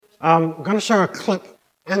I'm going to show a clip.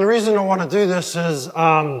 And the reason I want to do this is,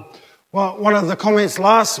 one of the comments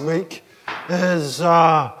last week is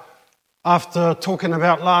after talking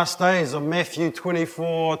about last days of Matthew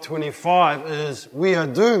 24:25 is we are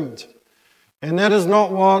doomed. And that is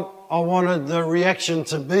not what I wanted the reaction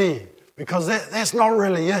to be, because that's not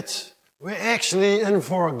really it. We're actually in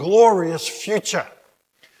for a glorious future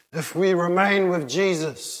if we remain with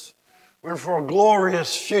Jesus. We're in for a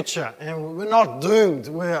glorious future, and we're not doomed.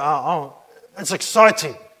 It's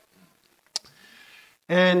exciting.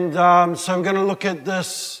 And so I'm going to look at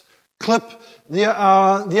this clip. The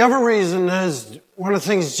other reason is one of the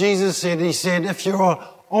things Jesus said. He said, if you're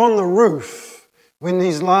on the roof when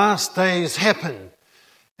these last days happen,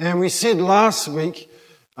 and we said last week,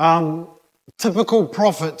 typical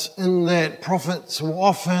prophet in that prophets will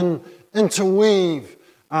often interweave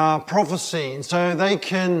prophecy, and so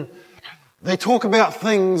they talk about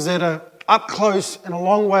things that are up close and a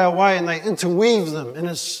long way away, and they interweave them, and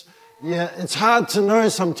it's hard to know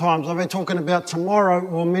sometimes. Are they talking about tomorrow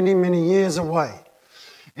or many, many years away?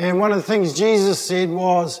 And one of the things Jesus said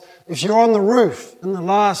was, if you're on the roof in the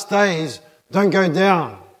last days, don't go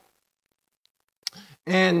down.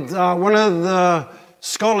 And one of the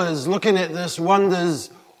scholars looking at this wonders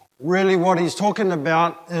really what he's talking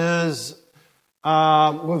about is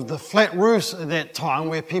with the flat roofs at that time,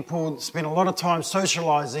 where people spent a lot of time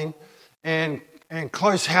socializing and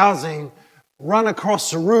close housing, run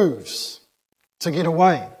across the roofs to get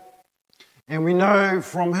away. And we know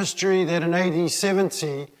from history that in AD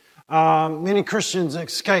 70, many Christians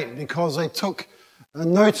escaped because they took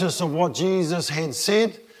notice of what Jesus had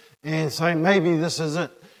said and say, maybe this is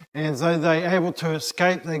it. And so they were able to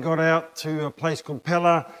escape. They got out to a place called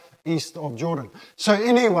Pella, east of Jordan. So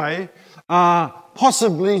anyway,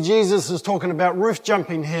 possibly Jesus is talking about roof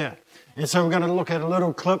jumping here. And so we're going to look at a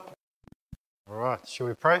little clip. All right, shall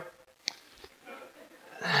we pray?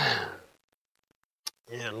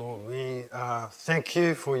 Yeah, Lord, we thank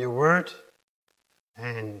you for your word.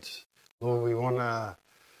 And Lord, we want to,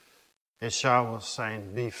 as Shah was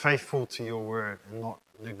saying, be faithful to your word and not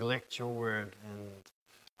neglect your word.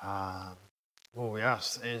 And Lord, we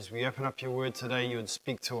ask as we open up your word today, you would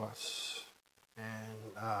speak to us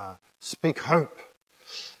and speak hope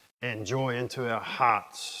and joy into our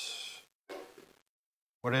hearts.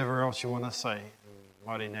 Whatever else you want to say, in the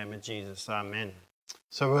mighty name of Jesus, amen.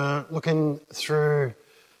 So we're looking through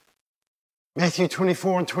Matthew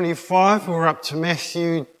 24 and 25. We're up to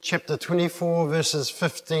Matthew chapter 24, verses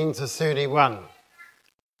 15 to 31.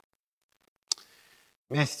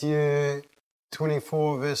 Matthew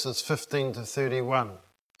 24, verses 15 to 31.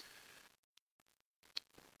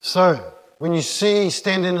 So, when you see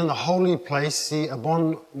standing in the holy place the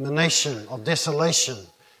abomination of desolation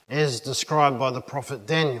as described by the prophet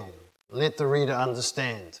Daniel, let the reader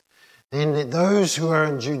understand. Then let those who are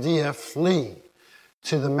in Judea flee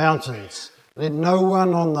to the mountains. Let no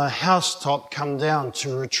one on the housetop come down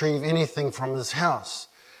to retrieve anything from his house,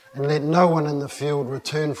 and let no one in the field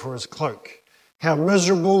return for his cloak. How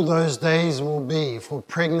miserable those days will be for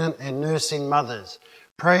pregnant and nursing mothers.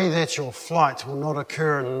 Pray that your flight will not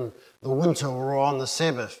occur in the winter or on the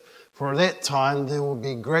Sabbath, for at that time there will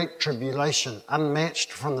be great tribulation,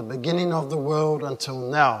 unmatched from the beginning of the world until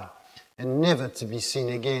now, and never to be seen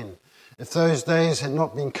again. If those days had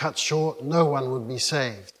not been cut short, no one would be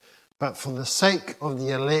saved. But for the sake of the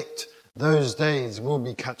elect, those days will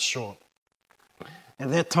be cut short. At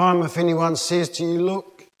that time, if anyone says to you,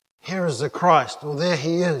 look, here is the Christ, or there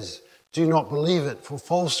he is, do not believe it, for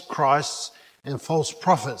false Christs and false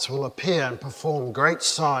prophets will appear and perform great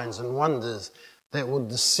signs and wonders that will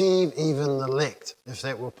deceive even the elect, if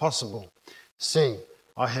that were possible. See,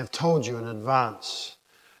 I have told you in advance.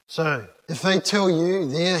 So, if they tell you,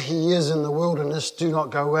 there he is in the wilderness, do not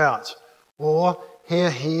go out. Or,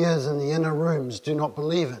 here he is in the inner rooms, do not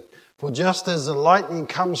believe it. For just as the lightning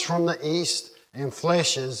comes from the east and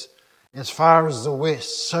flashes as far as the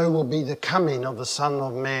west, so will be the coming of the Son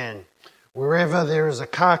of Man. Wherever there is a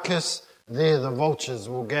carcass, there the vultures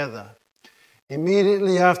will gather.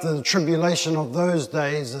 Immediately after the tribulation of those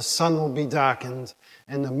days, the sun will be darkened,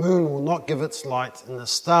 and the moon will not give its light, and the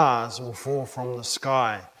stars will fall from the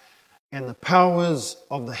sky, and the powers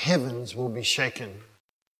of the heavens will be shaken.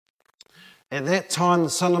 At that time the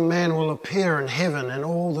Son of Man will appear in heaven, and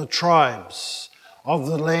all the tribes of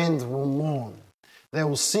the land will mourn. They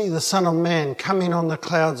will see the Son of Man coming on the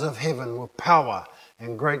clouds of heaven with power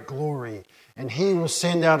and great glory. And he will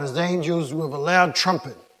send out his angels with a loud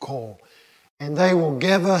trumpet call, and they will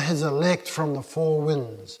gather his elect from the four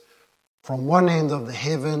winds, from one end of the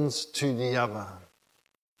heavens to the other.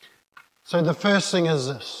 So the first thing is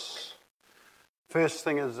this. First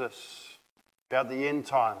thing is this, about the end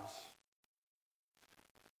times.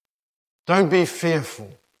 Don't be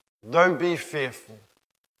fearful. Don't be fearful.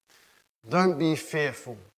 Don't be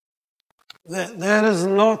fearful. That is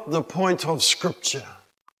not the point of Scripture.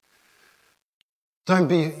 Don't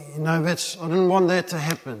be, I didn't want that to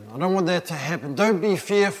happen. I don't want that to happen. Don't be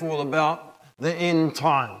fearful about the end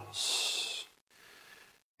times.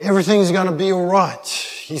 Everything's going to be all right.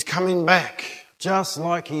 He's coming back, just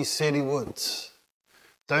like he said he would.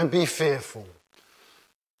 Don't be fearful.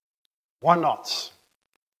 Why not?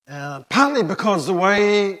 Partly because the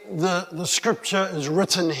way the Scripture is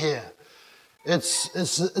written here,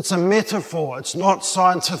 it's a metaphor. It's not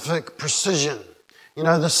scientific precision.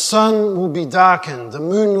 The sun will be darkened, the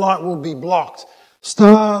moonlight will be blocked,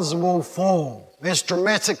 stars will fall. There's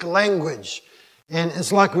dramatic language. And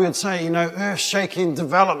it's like we would say, earth-shaking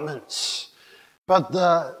developments. But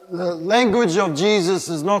the language of Jesus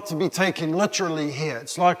is not to be taken literally here.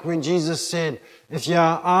 It's like when Jesus said, if your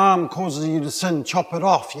arm causes you to sin, chop it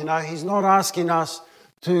off. He's not asking us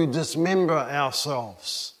to dismember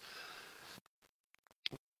ourselves.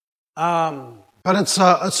 But it's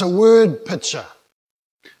a word picture.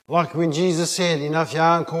 Like when Jesus said, if your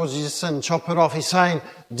arm causes you to sin, chop it off. He's saying,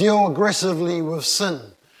 deal aggressively with sin.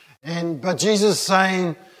 But Jesus is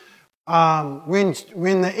saying, when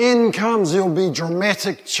the end comes, there'll be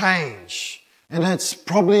dramatic change. And it's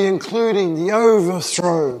probably including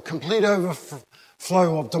the complete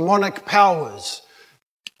overflow of demonic powers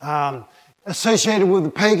associated with the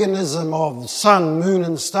paganism of the sun, moon,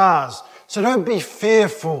 and stars. So don't be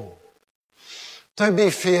fearful. Don't be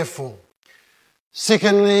fearful.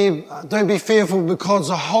 Secondly, don't be fearful because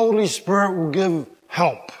the Holy Spirit will give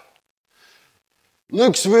help.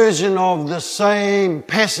 Luke's version of the same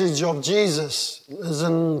passage of Jesus is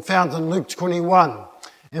found in Luke 21.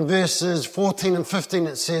 In verses 14 and 15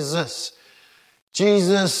 it says this.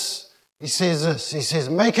 Jesus, he says,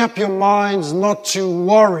 make up your minds not to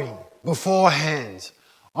worry beforehand.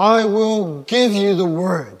 I will give you the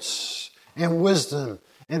words and wisdom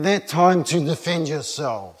at that time to defend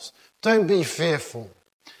yourselves. Don't be fearful.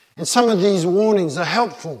 And some of these warnings are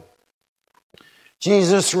helpful.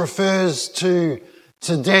 Jesus refers to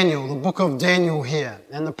Daniel, the book of Daniel here,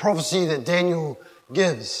 and the prophecy that Daniel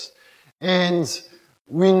gives. And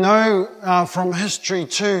we know from history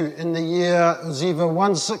too, in the year, it was either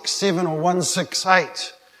 167 or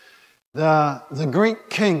 168, the Greek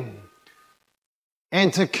king,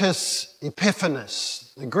 Antiochus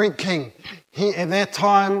Epiphanes, the Greek king, he at that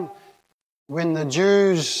time, when the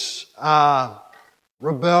Jews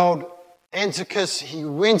rebelled, Antiochus, he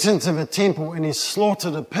went into the temple and he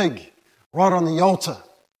slaughtered a pig right on the altar.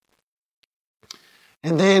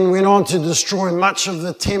 And then went on to destroy much of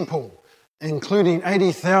the temple, including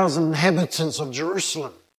 80,000 inhabitants of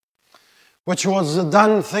Jerusalem, which was a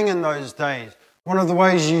done thing in those days. One of the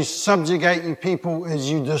ways you subjugate your people is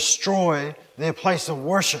you destroy their place of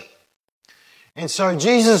worship. And so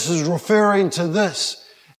Jesus is referring to this.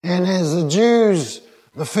 And as the Jews,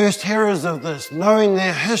 the first hearers of this, knowing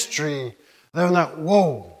their history, they were like,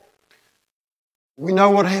 whoa, we know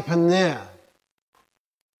what happened there.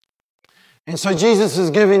 And so Jesus is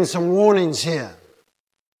giving some warnings here.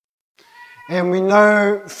 And we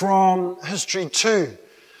know from history too,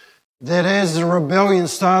 that as the rebellion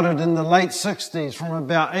started in the late 60s, from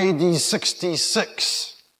about AD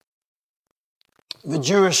 66, the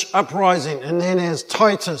Jewish uprising, and then as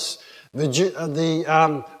Titus,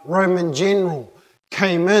 the Roman general,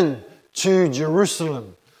 came in to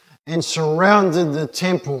Jerusalem and surrounded the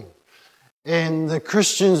temple. And the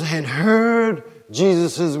Christians had heard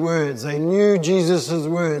Jesus' words. They knew Jesus'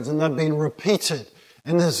 words, and they'd been repeated.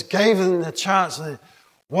 And this gave them the chance that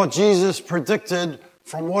what Jesus predicted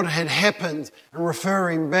from what had happened, and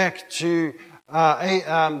referring back to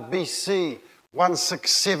BC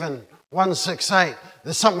 167, 168,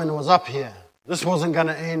 there's something that was up here. This wasn't going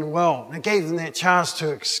to end well. And it gave them that chance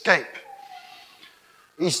to escape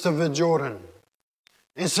east of the Jordan.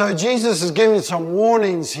 And so Jesus is giving some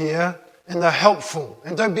warnings here, and they're helpful.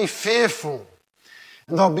 And don't be fearful.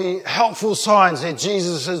 And there'll be helpful signs that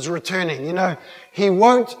Jesus is returning. He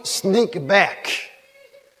won't sneak back.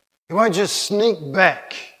 He won't just sneak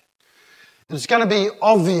back. It's going to be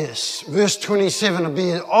obvious. Verse 27 will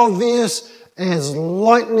be obvious as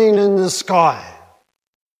lightning in the sky.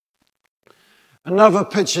 Another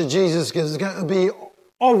picture Jesus gives is going to be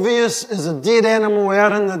obvious as a dead animal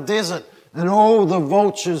out in the desert and all the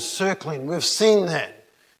vultures circling. We've seen that.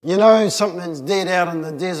 Something's dead out in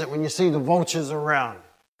the desert when you see the vultures around.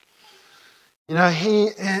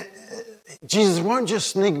 Jesus won't just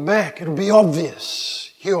sneak back. It'll be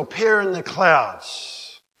obvious. He'll appear in the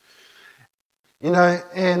clouds.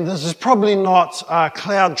 And this is probably not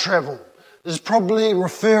cloud travel. This is probably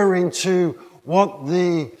referring to what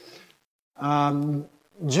the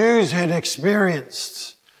Jews had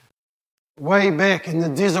experienced way back in the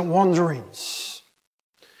desert wanderings.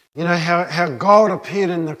 How God appeared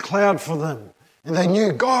in the cloud for them. And they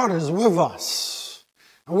knew God is with us.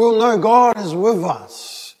 And we'll know God is with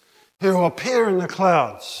us. He will appear in the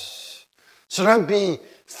clouds. So don't be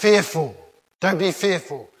fearful. Don't be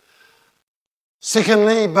fearful.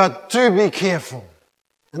 Secondly, but do be careful.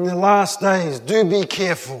 In the last days, do be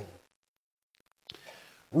careful.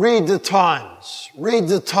 Read the times. Read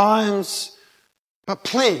the times, but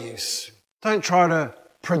please don't try to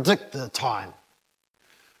predict the time.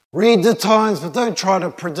 Read the times, but don't try to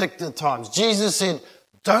predict the times. Jesus said,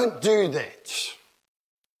 don't do that.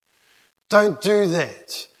 Don't do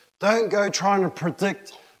that. Don't go trying to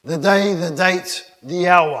predict the day, the date, the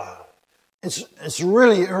hour. It's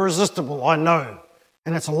really irresistible, I know.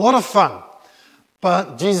 And it's a lot of fun.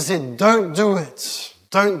 But Jesus said, don't do it.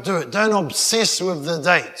 Don't do it. Don't obsess with the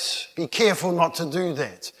date. Be careful not to do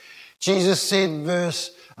that. Jesus said,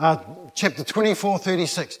 chapter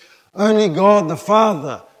 24:36, only God the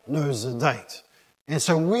Father knows the date. And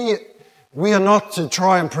so we are not to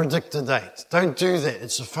try and predict the date. Don't do that.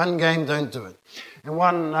 It's a fun game. Don't do it.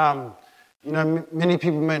 And many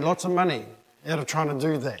people made lots of money out of trying to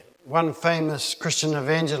do that. One famous Christian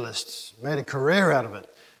evangelist made a career out of it.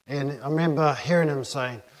 And I remember hearing him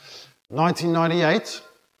saying, 1998,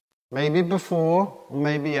 maybe before or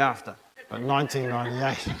maybe after, but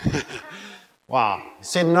 1998. Wow.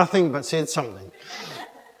 Said nothing but said something.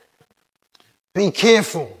 Be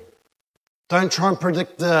careful. Don't try and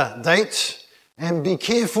predict the date. And be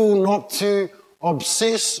careful not to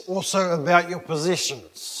obsess also about your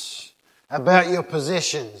possessions. About your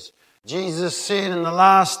possessions. Jesus said in the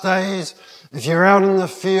last days, if you're out in the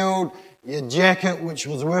field, your jacket, which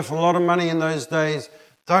was worth a lot of money in those days,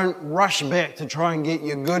 don't rush back to try and get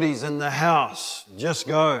your goodies in the house. Just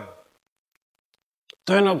go.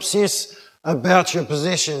 Don't obsess about your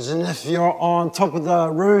possessions. And if you're on top of the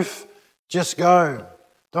roof, just go.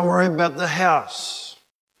 Don't worry about the house.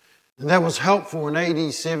 And that was helpful in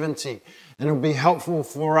AD 70. And it'll be helpful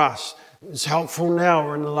for us. It's helpful now.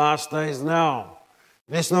 We're in the last days now.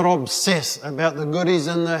 Let's not obsess about the goodies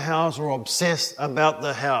in the house or obsess about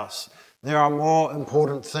the house. There are more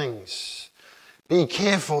important things. Be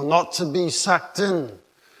careful not to be sucked in.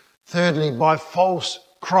 Thirdly, by false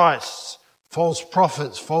Christs, false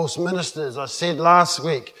prophets, false ministers. I said last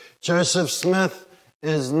week, Joseph Smith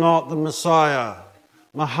is not the Messiah.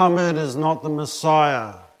 Muhammad is not the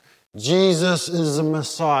Messiah. Jesus is the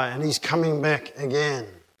Messiah, and he's coming back again.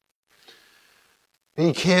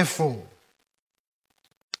 Be careful.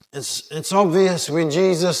 It's obvious when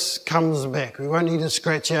Jesus comes back. We won't need to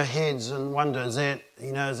scratch our heads and wonder, is that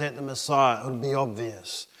the Messiah? It'll be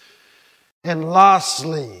obvious. And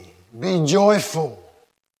lastly, be joyful.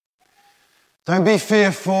 Don't be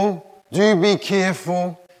fearful. Do be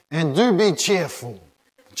careful. And do be cheerful.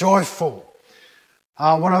 Joyful.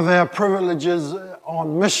 One of our privileges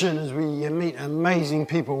on mission is we meet amazing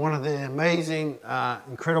people. One of the amazing,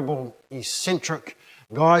 incredible, eccentric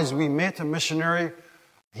guys we met, a missionary.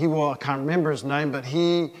 I can't remember his name, but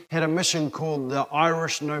he had a mission called the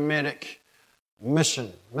Irish Nomadic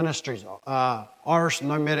Ministries. Irish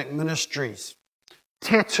Nomadic Ministries.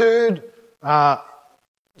 Tattooed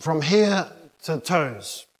from here to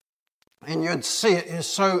toes. And you'd see it is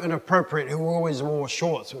so inappropriate. He always wore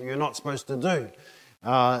shorts, what you're not supposed to do.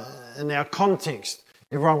 In our context,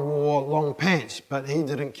 everyone wore long pants, but he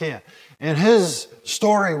didn't care. And his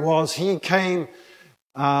story was he came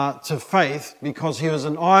to faith because he was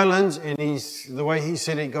an island, and the way he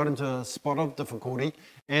said he got into a spot of difficulty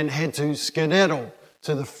and had to skedaddle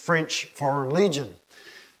to the French Foreign Legion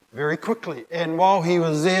very quickly. And while he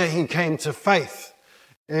was there, he came to faith.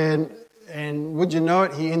 And would you know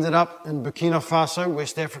it, he ended up in Burkina Faso,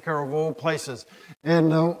 West Africa of all places.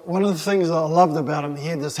 And one of the things that I loved about him, he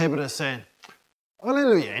had this habit of saying,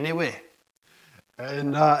 hallelujah, anyway.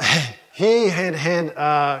 And he had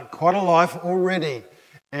quite a life already.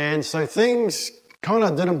 And so things kind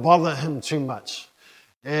of didn't bother him too much.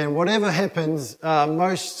 And whatever happens,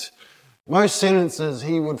 most sentences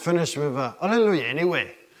he would finish with a hallelujah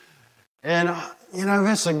anyway. And,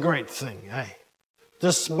 that's a great thing, eh?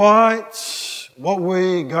 Despite what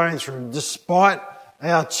we're going through, despite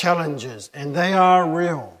our challenges, and they are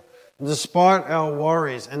real, despite our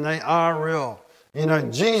worries, and they are real,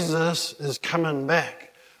 Jesus is coming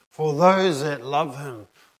back for those that love him.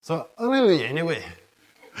 So, hallelujah, anyway.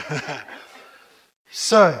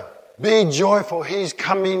 So, Be joyful, he's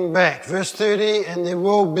coming back. Verse 30, and there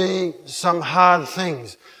will be some hard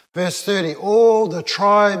things. Verse 30, all the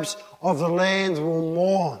tribes of the land will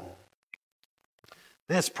mourn.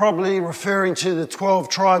 That's probably referring to the 12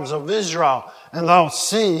 tribes of Israel, and they'll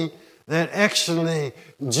see that actually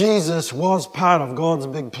Jesus was part of God's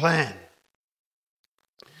big plan.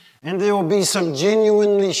 And there will be some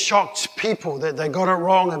genuinely shocked people that they got it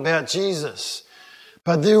wrong about Jesus.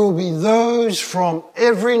 But there will be those from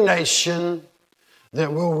every nation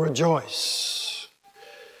that will rejoice.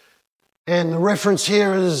 And the reference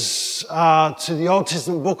here is to the Old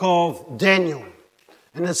Testament book of Daniel.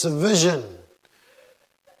 And it's a vision.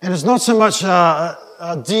 And it's not so much a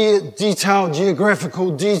detailed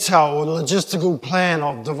geographical detail or logistical plan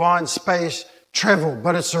of divine space travel,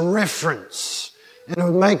 but it's a reference. And it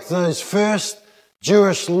would make those first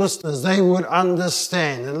Jewish listeners, they would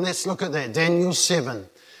understand. And let's look at that. Daniel 7.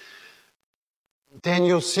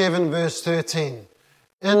 Daniel 7 verse 13.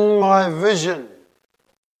 In my vision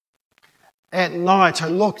at night I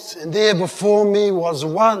looked, and there before me was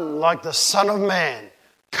one like the Son of Man,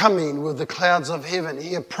 coming with the clouds of heaven.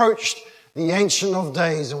 He approached the Ancient of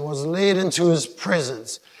Days and was led into his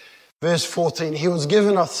presence. Verse 14. He was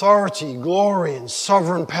given authority, glory, and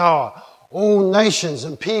sovereign power. All nations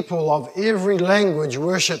and people of every language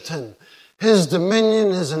worshipped him. His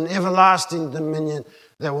dominion is an everlasting dominion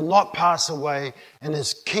that will not pass away, and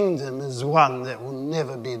his kingdom is one that will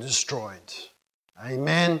never be destroyed.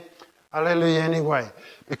 Amen. Hallelujah. Anyway,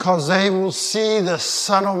 because they will see the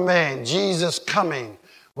Son of Man, Jesus, coming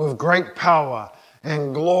with great power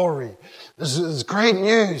and glory. This is great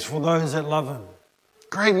news for those that love him.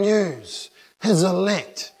 Great news. His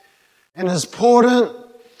elect. And as important,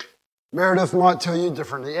 Meredith might tell you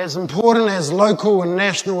differently, as important as local and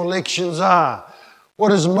national elections are,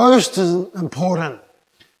 what is most important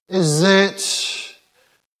is that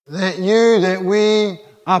we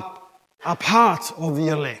are part of the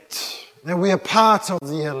elect, that we are part of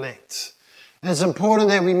the elect. And it's important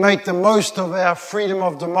that we make the most of our freedom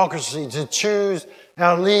of democracy to choose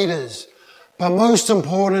our leaders. But most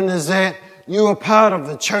important is that you are part of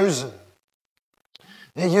the chosen.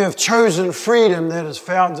 That you have chosen freedom that is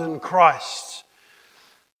found in Christ.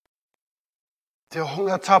 Te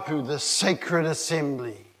Hunga Tapu, the sacred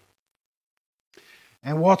assembly.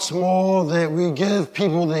 And what's more, that we give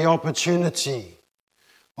people the opportunity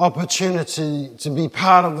to be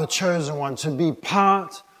part of the chosen one, to be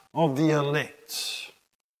part of the elect.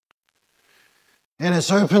 And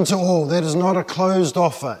it's open to all. That is not a closed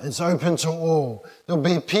offer. It's open to all. There'll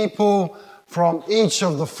be people from each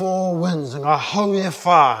of the four winds, and Ahoia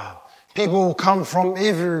Wha. People will come from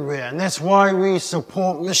everywhere, and that's why we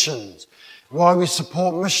support missions, why we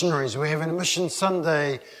support missionaries. We're having a Mission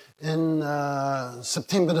Sunday in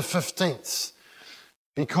September the 15th,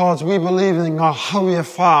 because we believe in Ahoia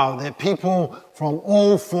Wha, that people from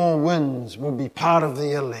all four winds will be part of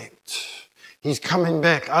the elect. He's coming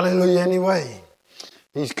back. Hallelujah anyway.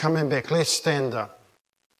 He's coming back. Let's stand up.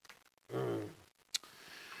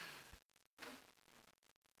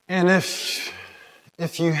 And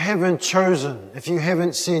if you haven't chosen, if you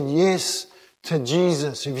haven't said yes to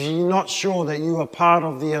Jesus, if you're not sure that you are part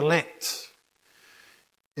of the elect,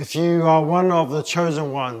 if you are one of the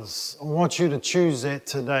chosen ones, I want you to choose that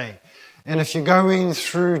today. And if you're going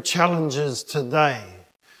through challenges today,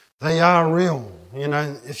 they are real. You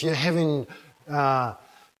know, if you're having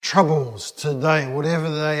troubles today, whatever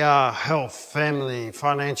they are, health, family,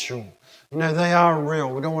 financial, you know, they are real.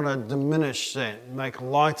 We don't want to diminish that, make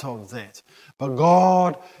light of that. But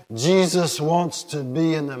God, Jesus wants to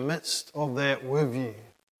be in the midst of that with you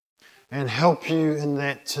and help you in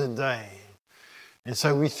that today. And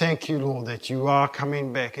so we thank you, Lord, that you are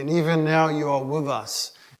coming back. And even now you are with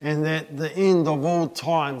us. And that the end of all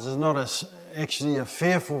times is not actually a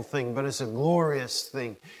fearful thing, but it's a glorious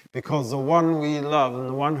thing. Because the one we love and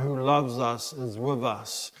the one who loves us is with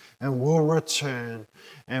us and will return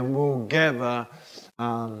and will gather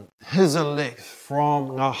his elect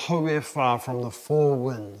from Ahoia Wha, from the four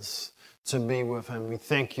winds, to be with him. We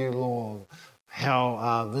thank you, Lord,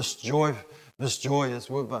 how this joy is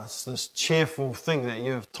with us, this cheerful thing that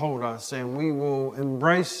you have told us, and we will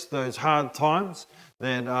embrace those hard times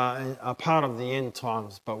that are part of the end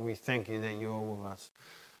times, but we thank you that you are with us.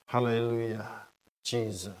 Hallelujah,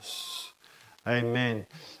 Jesus. Amen.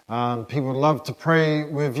 People love to pray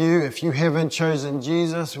with you. If you haven't chosen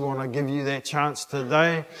Jesus, we want to give you that chance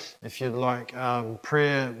today. If you'd like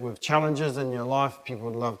prayer with challenges in your life, people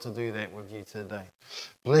would love to do that with you today.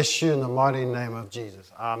 Bless you in the mighty name of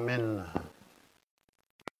Jesus. Amen.